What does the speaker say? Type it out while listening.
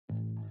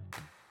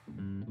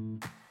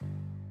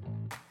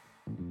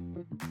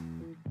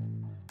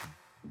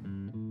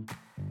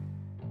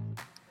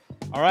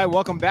All right,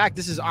 welcome back.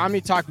 This is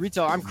Omni Talk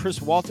Retail. I'm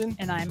Chris Walton.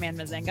 And I'm Ann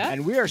Mazenga.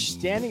 And we are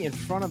standing in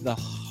front of the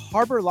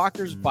Harbor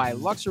Lockers by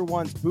Luxor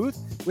One's booth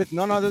with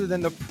none other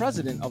than the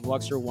president of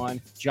Luxor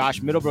One, Josh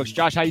Middlebrooks.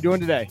 Josh, how you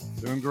doing today?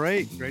 Doing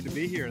great. Great to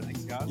be here.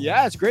 Thanks, guys.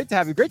 Yeah, it's great to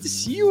have you. Great to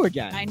see you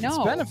again. I know.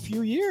 It's been a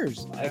few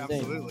years, I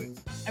think. Absolutely.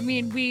 I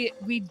mean, we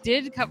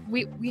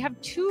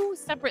have two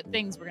separate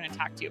things we're going to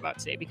talk to you about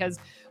today because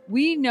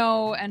we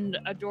know and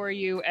adore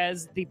you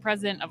as the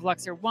president of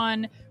Luxor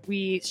One.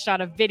 We shot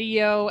a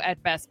video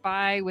at Best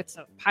Buy with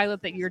a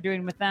pilot that you're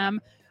doing with them.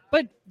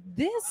 But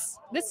this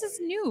is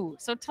new.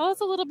 So tell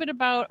us a little bit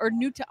about, or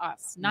new to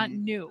us, not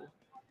new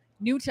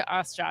to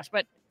us, Josh,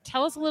 but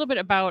tell us a little bit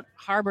about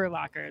Harbor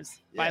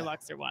Lockers by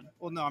Luxor One.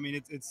 Well, no, I mean,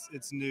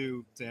 it's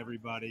new to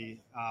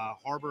everybody.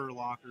 Harbor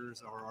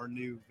Lockers are our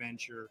new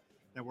venture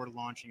that we're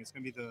launching. It's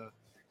going to be the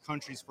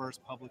country's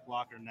first public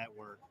locker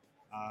network.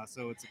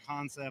 So it's a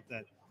concept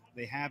that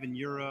they have in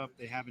Europe,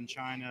 they have in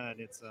China, and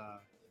it's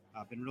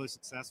been really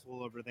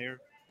successful over there.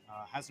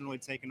 Hasn't really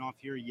taken off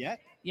here yet.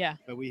 Yeah.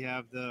 But we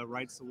have the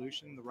right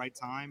solution, the right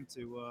time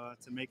to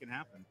make it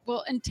happen.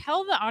 Well, and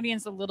tell the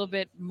audience a little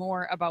bit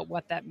more about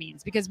what that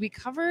means, because we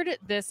covered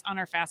this on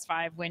our Fast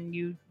Five when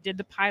you did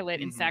the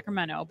pilot in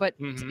Sacramento. But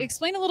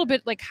explain a little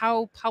bit like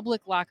how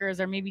public lockers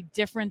are maybe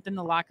different than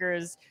the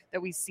lockers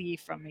that we see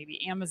from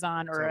maybe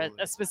Amazon or Totally.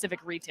 a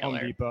specific retailer.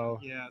 Home Depot.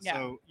 Yeah. Yeah.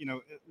 So,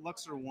 at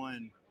Luxor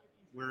One,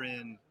 we're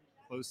in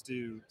close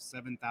to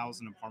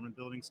 7,000 apartment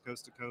buildings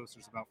coast to coast.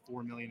 There's about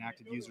 4 million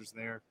active users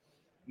there.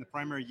 And the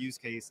primary use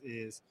case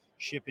is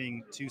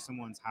shipping to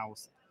someone's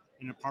house.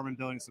 In an apartment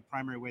building, it's the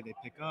primary way they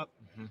pick up.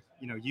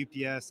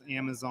 UPS,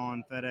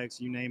 Amazon,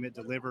 FedEx, you name it,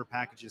 deliver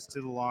packages to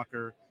the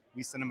locker.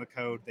 We send them a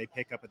code. They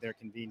pick up at their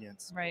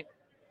convenience. Right.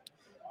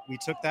 We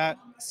took that,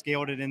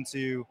 scaled it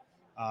into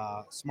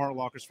smart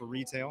lockers for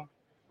retail,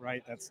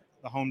 right? That's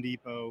the Home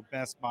Depot,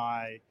 Best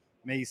Buy,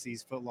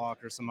 Macy's, Foot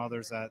Locker, some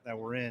others that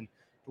we're in,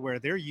 where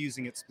they're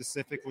using it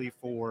specifically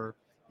for,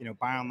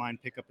 buy online,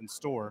 pick up in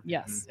store.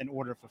 Yes. And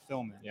order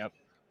fulfillment. Yep.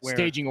 Where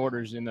Staging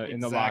orders in the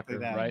exactly locker,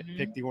 that. right?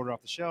 Pick the order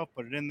off the shelf,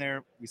 put it in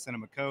there. We send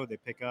them a code. They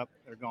pick up.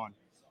 They're gone.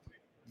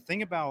 The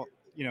thing about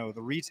the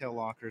retail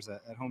lockers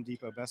at Home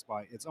Depot, Best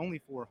Buy, it's only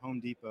for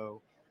Home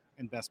Depot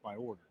and Best Buy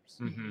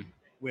orders.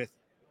 With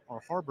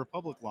our Harbor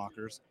Public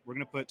Lockers, we're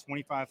going to put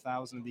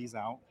 25,000 of these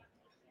out,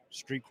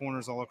 street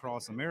corners all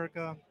across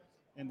America,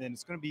 and then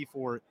it's going to be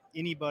for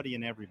anybody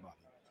and everybody.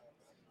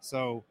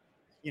 So,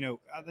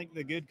 I think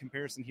the good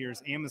comparison here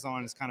is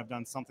Amazon has kind of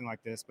done something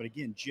like this, but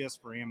again,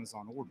 just for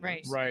Amazon orders.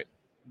 Right. Right.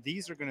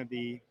 These are going to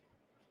be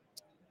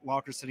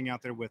lockers sitting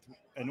out there with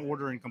an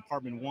order in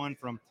compartment 1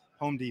 from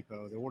Home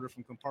Depot. The order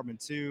from compartment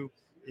 2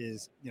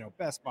 is,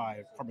 Best Buy.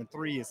 Compartment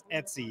 3 is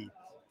Etsy,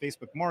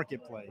 Facebook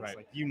Marketplace,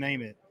 like you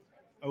name it.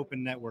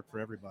 Open network for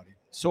everybody.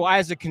 So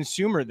as a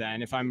consumer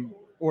then, if I'm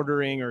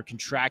ordering or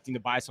contracting to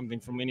buy something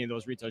from any of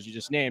those retailers you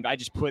just named, I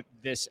just put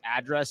this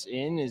address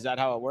in? Is that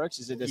how it works?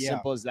 Is it as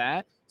simple as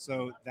that?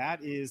 So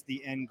that is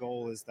the end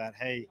goal, is that,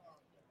 hey,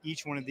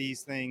 each one of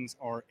these things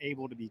are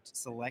able to be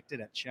selected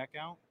at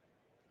checkout.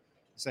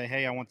 Say,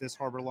 hey, I want this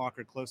Harbor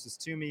Locker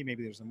closest to me.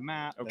 Maybe there's a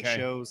map that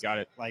shows, got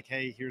it. like,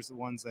 hey, here's the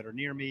ones that are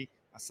near me.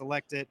 I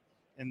select it,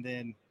 and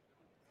then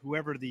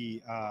whoever the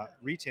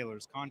retailer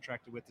is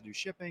contracted with to do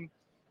shipping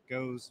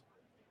goes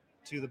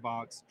to the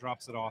box,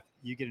 drops it off.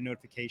 You get a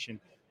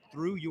notification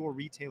through your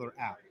retailer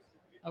app.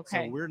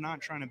 Okay. So we're not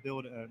trying to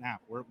build an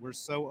app. We're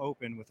so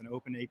open with an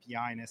open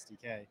API and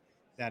SDK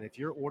that if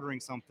you're ordering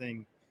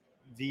something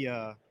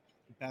via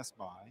Best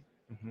Buy,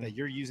 that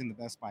you're using the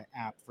Best Buy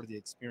app for the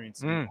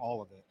experience of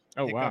all of it.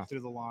 Pick up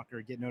through the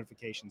locker, get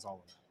notifications,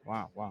 all of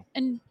it. Wow.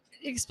 And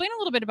explain a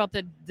little bit about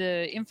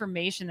the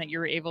information that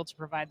you're able to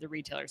provide the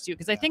retailers too,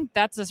 because I think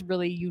that's a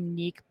really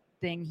unique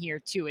thing here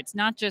too. It's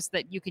not just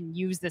that you can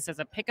use this as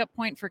a pickup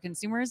point for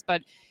consumers,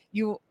 but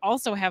you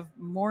also have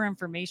more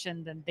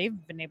information than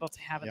they've been able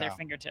to have at their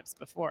fingertips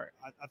before.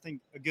 I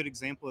think a good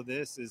example of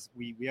this is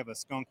we have a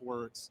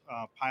Skunkworks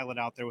pilot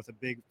out there with a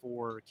Big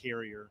Four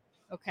carrier.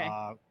 Okay.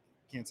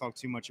 Can't talk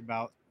too much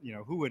about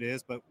who it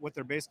is, but what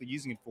they're basically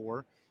using it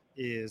for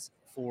is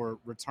for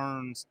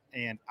returns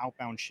and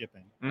outbound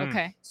shipping.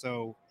 Okay.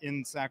 So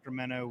in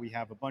Sacramento, we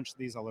have a bunch of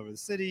these all over the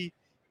city,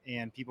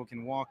 and people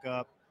can walk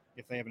up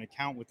if they have an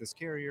account with this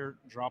carrier,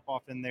 drop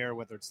off in there,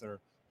 whether it's their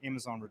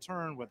Amazon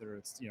return, whether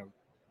it's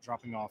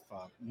dropping off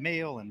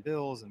mail and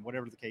bills and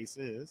whatever the case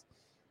is.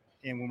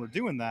 And when we're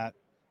doing that,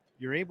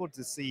 you're able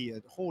to see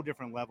a whole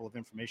different level of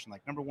information.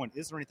 Like, number one,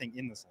 is there anything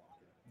in this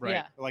locker? Right.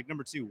 Yeah. Like,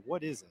 number two,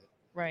 what is it?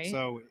 Right.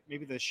 So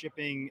maybe the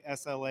shipping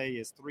SLA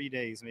is 3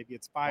 days, maybe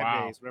it's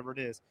 5 days, whatever it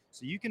is.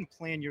 So you can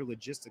plan your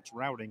logistics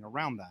routing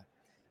around that.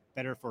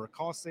 Better for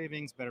cost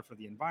savings, better for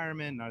the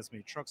environment, not as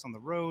many trucks on the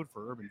road,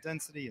 for urban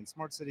density and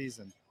smart cities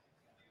and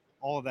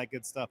all of that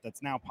good stuff.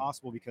 That's now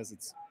possible because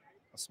it's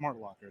a smart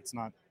locker. It's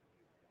not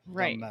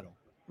right. metal.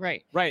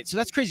 Right. Right. So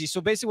that's crazy. So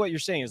basically what you're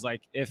saying is,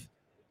 like, if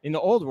in the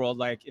old world,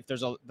 like if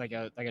there's a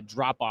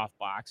drop off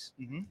box,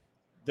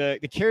 the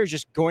carrier's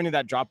just going to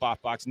that drop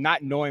off box,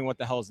 not knowing what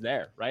the hell's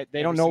there, right?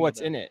 They don't know what's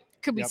in it.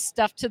 could be Yep.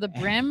 stuffed to the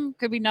brim,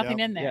 could be nothing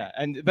Yep. in there.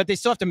 Yeah, but they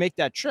still have to make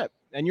that trip.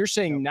 And you're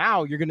saying Yep.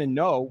 now you're going to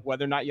know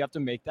whether or not you have to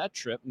make that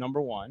trip.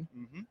 Number one,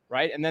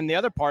 right? And then the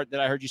other part that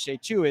I heard you say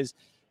too is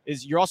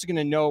you're also going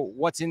to know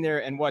what's in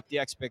there and what the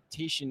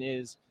expectation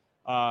is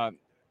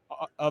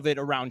of it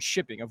around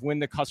shipping, of when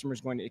the customer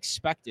is going to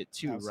expect it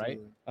too, Absolutely. right?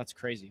 That's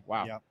crazy.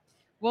 Wow. Yep.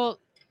 Well,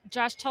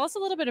 Josh, tell us a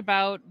little bit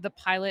about the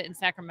pilot in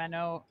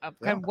Sacramento,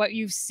 kind of what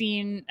you've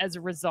seen as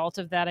a result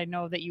of that. I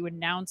know that you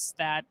announced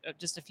that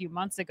just a few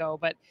months ago,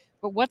 but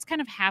what's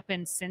kind of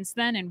happened since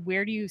then, and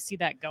where do you see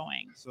that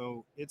going?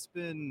 So it's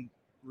been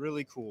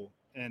really cool,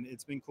 and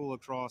it's been cool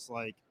across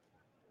like,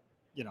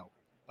 you know,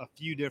 a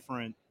few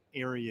different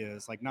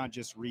areas, like not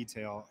just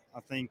retail.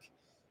 I think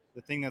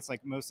the thing that's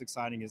like most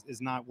exciting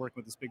is not working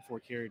with this big four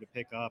carrier to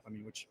pick up. I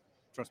mean, which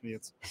trust me,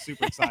 it's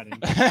super exciting.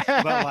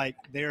 But like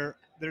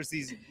there's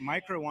these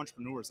micro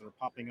entrepreneurs that are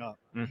popping up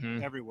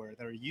everywhere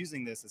that are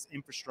using this as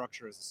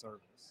infrastructure as a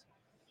service.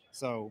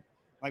 So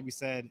like we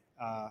said,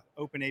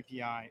 open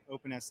API,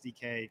 open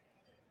SDK.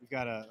 We've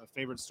got a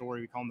favorite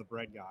story. We call him the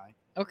bread guy.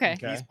 Okay.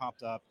 He's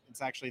popped up.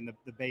 It's actually in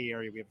the Bay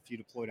Area. We have a few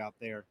deployed out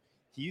there.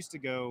 He used to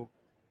go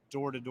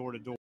door to door to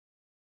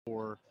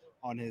door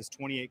on his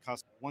 28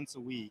 customers once a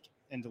week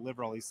and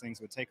deliver all these things.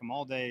 It would take him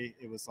all day.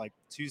 It was like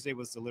Tuesday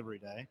was delivery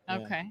day.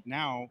 Okay.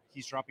 Now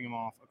he's dropping them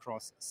off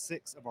across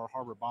 6 of our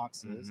harbor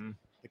boxes.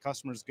 The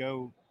customers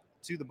go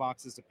to the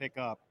boxes to pick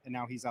up, and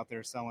now he's out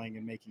there selling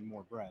and making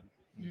more bread.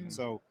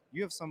 So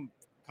you have some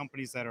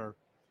companies that are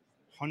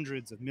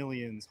hundreds of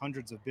millions,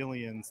 hundreds of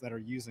billions that are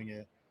using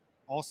it.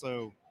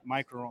 Also,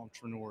 micro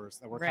entrepreneurs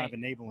that we're kind of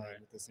enabling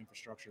with this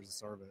infrastructure as a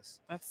service.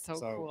 That's so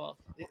cool.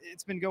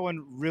 It's been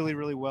going really,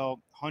 really well.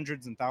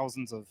 Hundreds and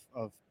thousands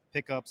of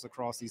pickups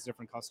across these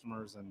different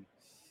customers, and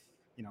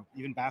you know,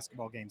 even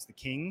basketball games. The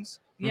Kings,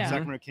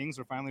 Sacramento Kings,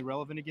 are finally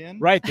relevant again.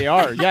 Right, they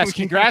are. Yes,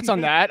 congrats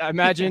on that. I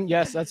imagine.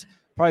 Yes, that's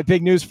probably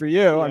big news for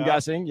you. I'm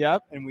guessing.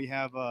 Yep. And we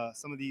have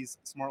some of these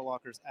smart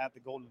lockers at the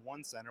Golden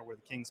One Center where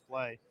the Kings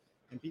play,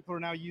 and people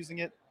are now using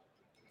it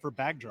for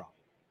bag drop.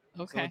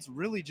 Okay. So it's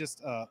really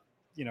just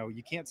you know,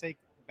 you can't take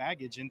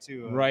baggage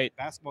into a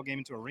basketball game,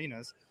 into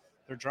arenas.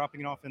 They're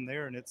dropping it off in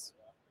there, and it's,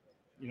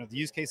 you know, the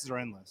use cases are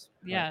endless.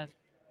 Yeah. Right.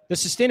 The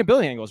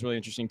sustainability angle is really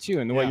interesting too,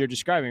 and the way you're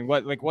describing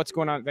what's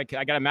going on. Like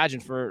I gotta imagine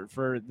for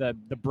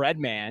the bread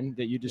man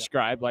that you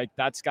described, like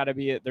that's got to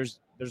be it. There's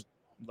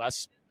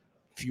less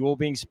fuel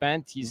being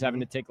spent. He's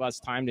having to take less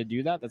time to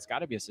do that. That's got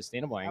to be a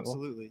sustainable angle.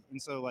 Absolutely.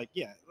 And so like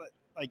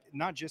like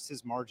not just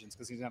his margins,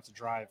 because he's gonna have to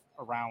drive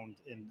around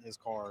in his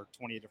car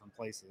 28 different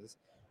places,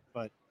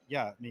 but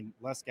yeah, I mean,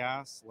 less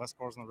gas, less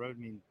cars on the road,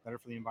 I mean, better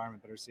for the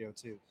environment, better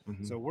CO2.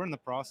 So we're in the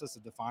process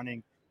of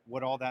defining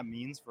what all that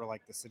means for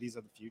like the cities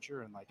of the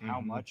future, and like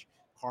how much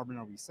carbon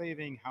are we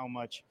saving, how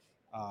much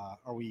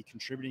are we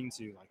contributing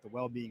to like the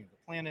well-being of the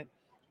planet.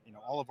 You know,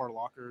 all of our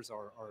lockers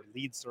are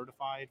LEED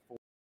certified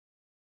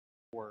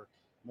for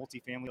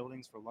multifamily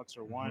buildings for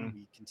Luxor One.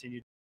 We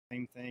continue the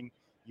same thing,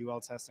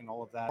 UL testing,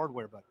 all of that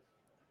hardware, but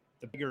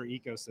the bigger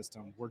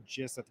ecosystem, we're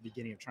just at the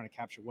beginning of trying to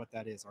capture what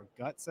that is. Our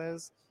gut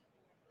says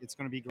it's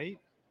going to be great,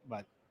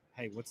 but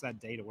hey, what's that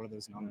data? What are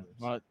those numbers?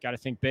 Well, got to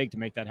think big to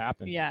make that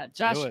happen. Yeah,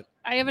 Josh,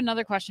 I have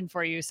another question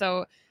for you.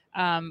 So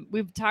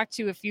we've talked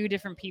to a few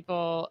different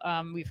people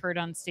we've heard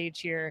on stage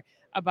here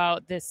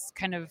about this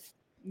kind of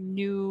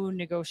new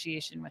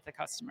negotiation with the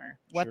customer.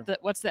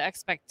 What's the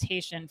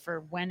expectation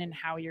for when and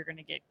how you're going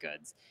to get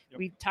goods?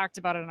 We talked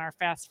about it in our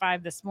Fast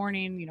Five this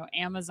morning. You know,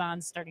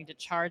 Amazon's starting to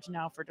charge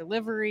now for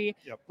delivery.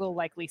 We'll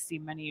likely see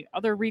many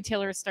other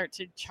retailers start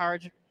to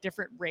charge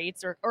different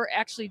rates, or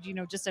actually, you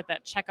know, just at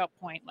that checkout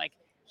point, like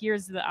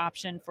here's the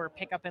option for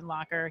pickup and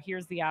locker,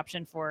 here's the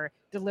option for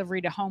delivery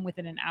to home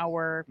within an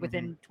hour,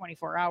 within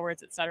 24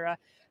 hours, etc.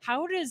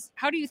 How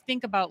do you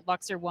think about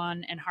Luxor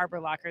One and Harbor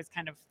Lockers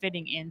kind of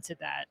fitting into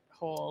that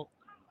whole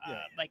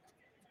like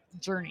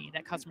journey,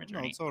 that customer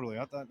journey? No, totally.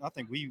 I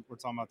think we were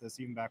talking about this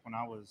even back when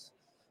I was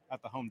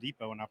at the Home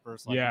Depot when I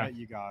first met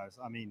you guys.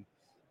 I mean,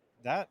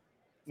 that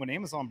when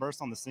Amazon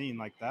burst on the scene,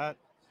 like that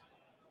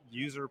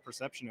user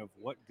perception of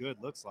what good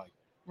looks like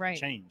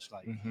changed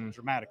like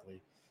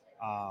dramatically.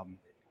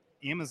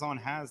 Amazon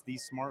has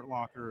these smart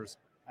lockers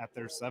at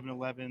their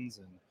 7-Elevens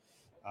and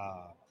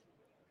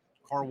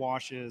car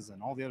washes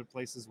and all the other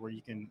places where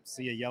you can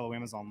see a yellow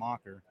Amazon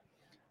locker.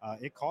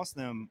 It costs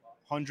them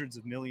hundreds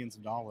of millions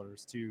of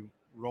dollars to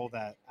roll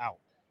that out.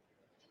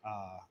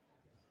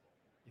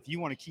 If you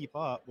want to keep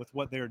up with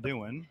what they're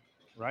doing,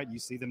 right? You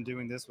see them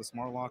doing this with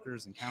smart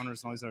lockers and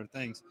counters and all these other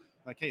things.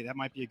 Like, hey, that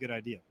might be a good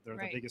idea. They're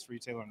the biggest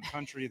retailer in the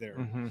country. They're,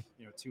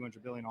 you know,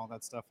 200 billion, all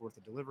that stuff worth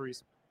of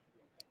deliveries.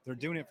 They're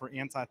doing it for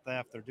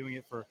anti-theft. They're doing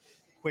it for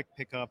quick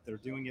pickup. They're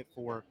doing it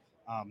for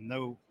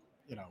no,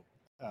 you know,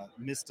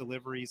 missed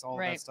deliveries, all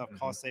that stuff,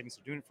 cost savings.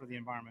 They're doing it for the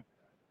environment.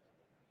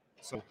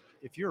 So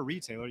if you're a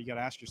retailer, you got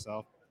to ask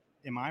yourself,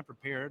 am I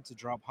prepared to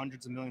drop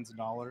hundreds of millions of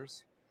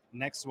dollars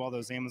next to all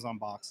those Amazon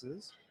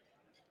boxes?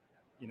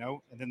 You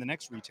know, and then the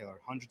next retailer,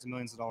 hundreds of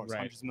millions of dollars,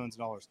 hundreds of millions of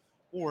dollars.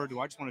 Or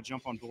do I just want to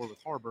jump on board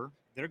with Harbor?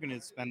 They're going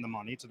to spend the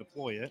money to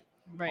deploy it.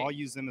 I'll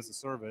use them as a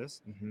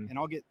service, and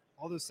I'll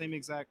all those same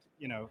exact,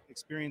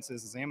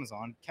 experiences as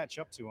Amazon, catch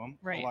up to them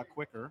Right. a lot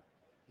quicker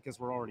because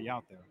we're already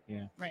out there.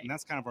 Yeah. Right. And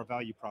that's kind of our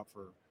value prop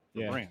for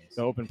brands.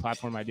 The open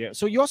platform idea.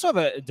 So you also have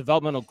a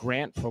developmental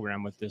grant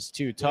program with this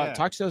too. Yeah.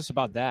 Talk to us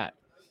about that.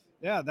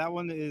 Yeah, that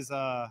one is,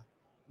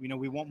 we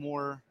want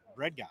more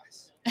bread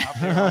guys out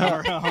there on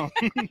our own.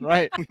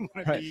 Right. We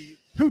want to be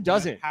Who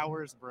doesn't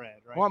powers bread,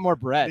 right? want more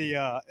bread?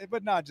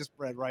 But not just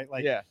bread, right?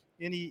 Like yeah.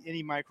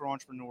 any micro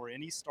entrepreneur,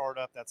 any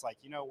startup that's like,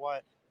 you know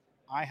what,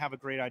 I have a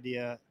great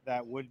idea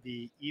that would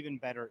be even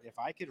better if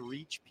I could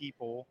reach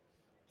people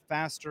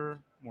faster,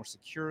 more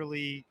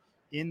securely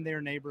in their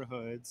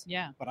neighborhoods.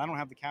 Yeah. But I don't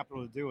have the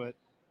capital to do it.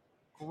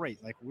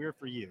 Great, like we're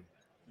for you.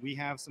 We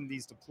have some of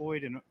these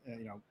deployed in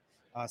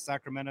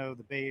Sacramento,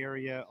 the Bay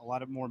Area, a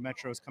lot of more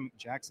metros coming,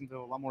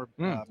 Jacksonville, a lot more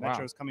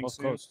metros coming Both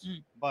soon. coasts.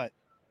 But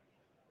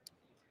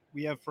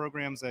we have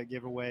programs that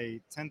give away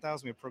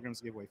 10,000. We have programs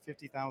that give away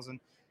 50,000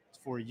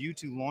 for you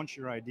to launch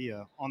your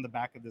idea on the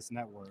back of this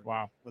network.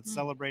 Wow. Let's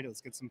celebrate it. Let's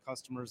get some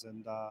customers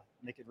and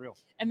make it real.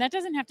 And that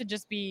doesn't have to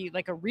just be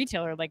like a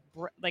retailer, like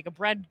a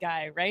bread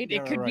guy, right?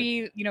 Yeah, it could right.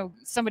 be,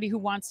 somebody who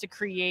wants to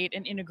create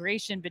an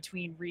integration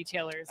between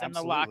retailers and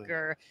Absolutely. the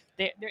locker.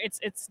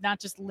 It's not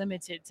just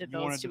limited to You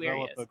want those to two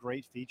develop areas. a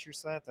great feature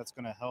set that's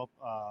going to help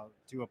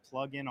do a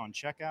plug-in on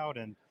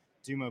checkout and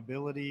do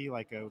mobility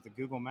like the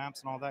Google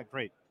Maps and all that.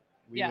 Great.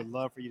 We would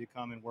love for you to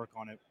come and work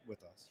on it with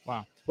us.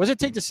 Wow. What does it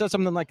take to set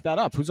something like that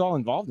up? Who's all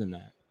involved in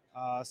that?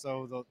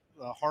 So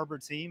the Harbor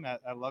team at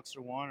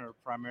Luxor One are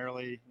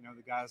primarily,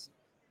 the guys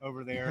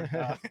over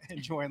there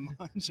enjoying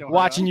lunch.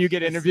 Watching you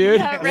get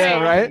interviewed.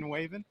 Yeah, right. And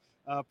waving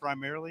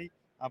primarily.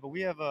 But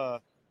we have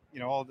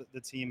all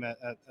the team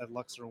at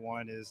Luxor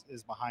One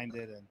is behind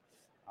it, and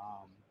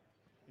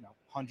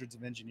hundreds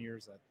of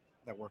engineers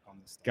that work on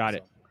this stuff. Got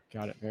it.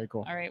 Got it. Very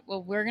cool. All right.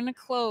 Well, we're going to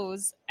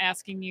close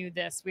asking you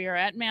this. We are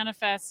at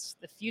Manifest,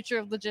 the Future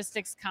of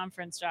Logistics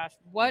Conference, Josh.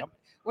 What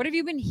have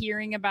you been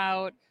hearing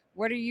about?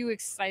 What are you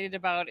excited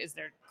about? Is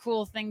there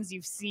cool things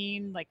you've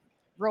seen, like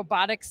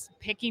robotics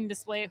picking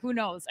display? Who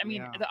knows? I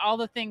mean, all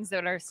the things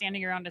that are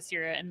standing around us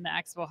here in the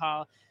expo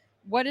hall.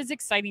 What is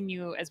exciting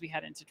you as we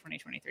head into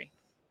 2023?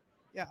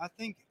 Yeah, I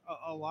think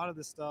a lot of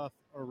the stuff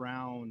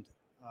around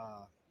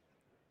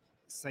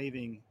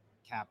saving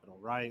capital,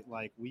 right?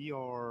 Like we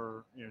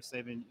are,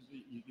 saving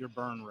your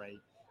burn rate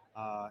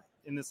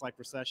in this like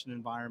recession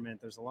environment.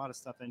 There's a lot of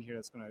stuff in here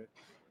that's going to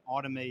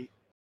automate,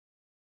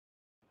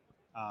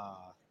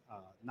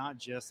 not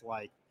just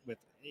like with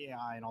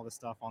AI and all this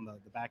stuff on the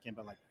back end,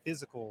 but like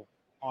physical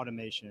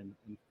automation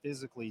and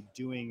physically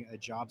doing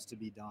jobs to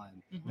be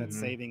done that's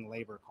saving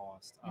labor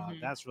costs.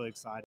 That's really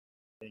exciting.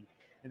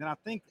 And then I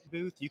think,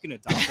 Booth, you can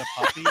adopt a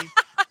puppy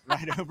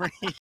right over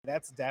here.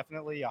 That's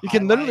definitely You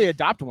can literally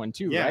adopt one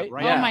too, right?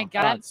 Right. Oh my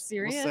God,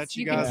 serious? We'll set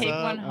you can guys take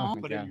up, one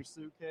home? put it in your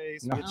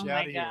suitcase, No. get Oh you out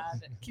my of here.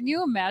 God. Can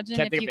you imagine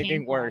Can't if think you of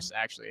anything came worse, home?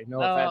 actually.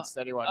 No Oh, offense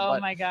to anyone. Oh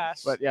but, my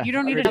gosh. but yeah, You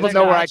don't need people to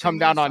know where I watching come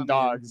down this, on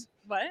dogs.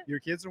 What? Your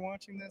kids are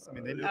watching this? I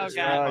mean, they know Oh, there's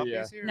God. puppies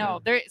Yeah. here.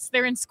 No,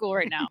 they're in school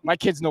right now. My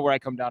kids know where I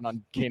come down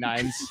on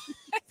canines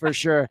for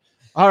sure.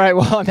 All right.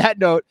 Well, on that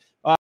note,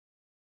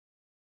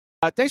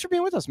 thanks for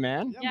being with us,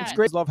 man. Yeah. It's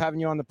great. Love having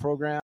you on the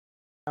program.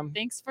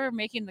 Thanks for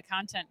making the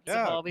content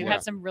Yeah, visible. We've yeah.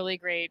 had some really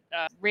great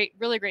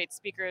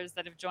speakers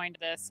that have joined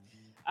this.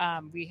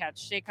 We had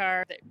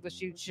Shekar, which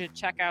you should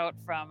check out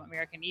from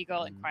American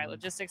Eagle and Quiet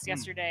Logistics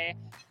yesterday.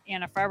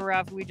 Anna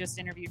Farberov, who we just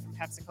interviewed from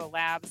PepsiCo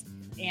Labs,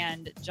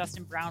 and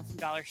Justin Brown from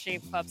Dollar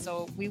Shave Club.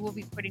 So we will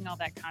be putting all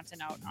that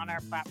content out on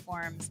our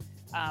platforms.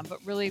 But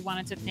really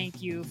wanted to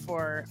thank you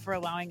for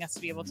allowing us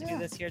to be able to do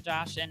this here,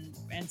 Josh, and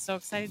so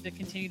excited to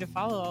continue to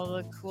follow all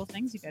the cool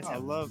things you guys I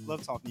have.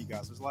 love talking to you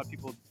guys. There's a lot of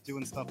people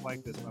doing stuff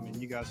like this. I mean,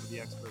 you guys are the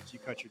experts. You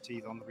cut your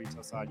teeth on the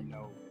retail side. You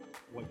know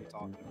what you're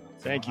talking about.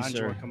 So Thank you, I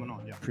sir. enjoy coming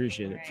on. Yeah.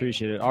 Appreciate it. Right.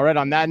 Appreciate it. All right.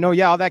 On that note,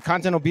 all that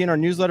content will be in our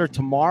newsletter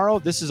tomorrow.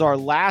 This is our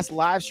last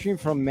live stream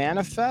from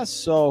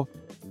Manifest. So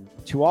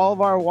to all of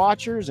our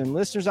watchers and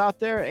listeners out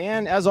there,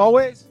 and as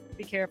always,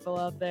 Be careful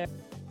out there.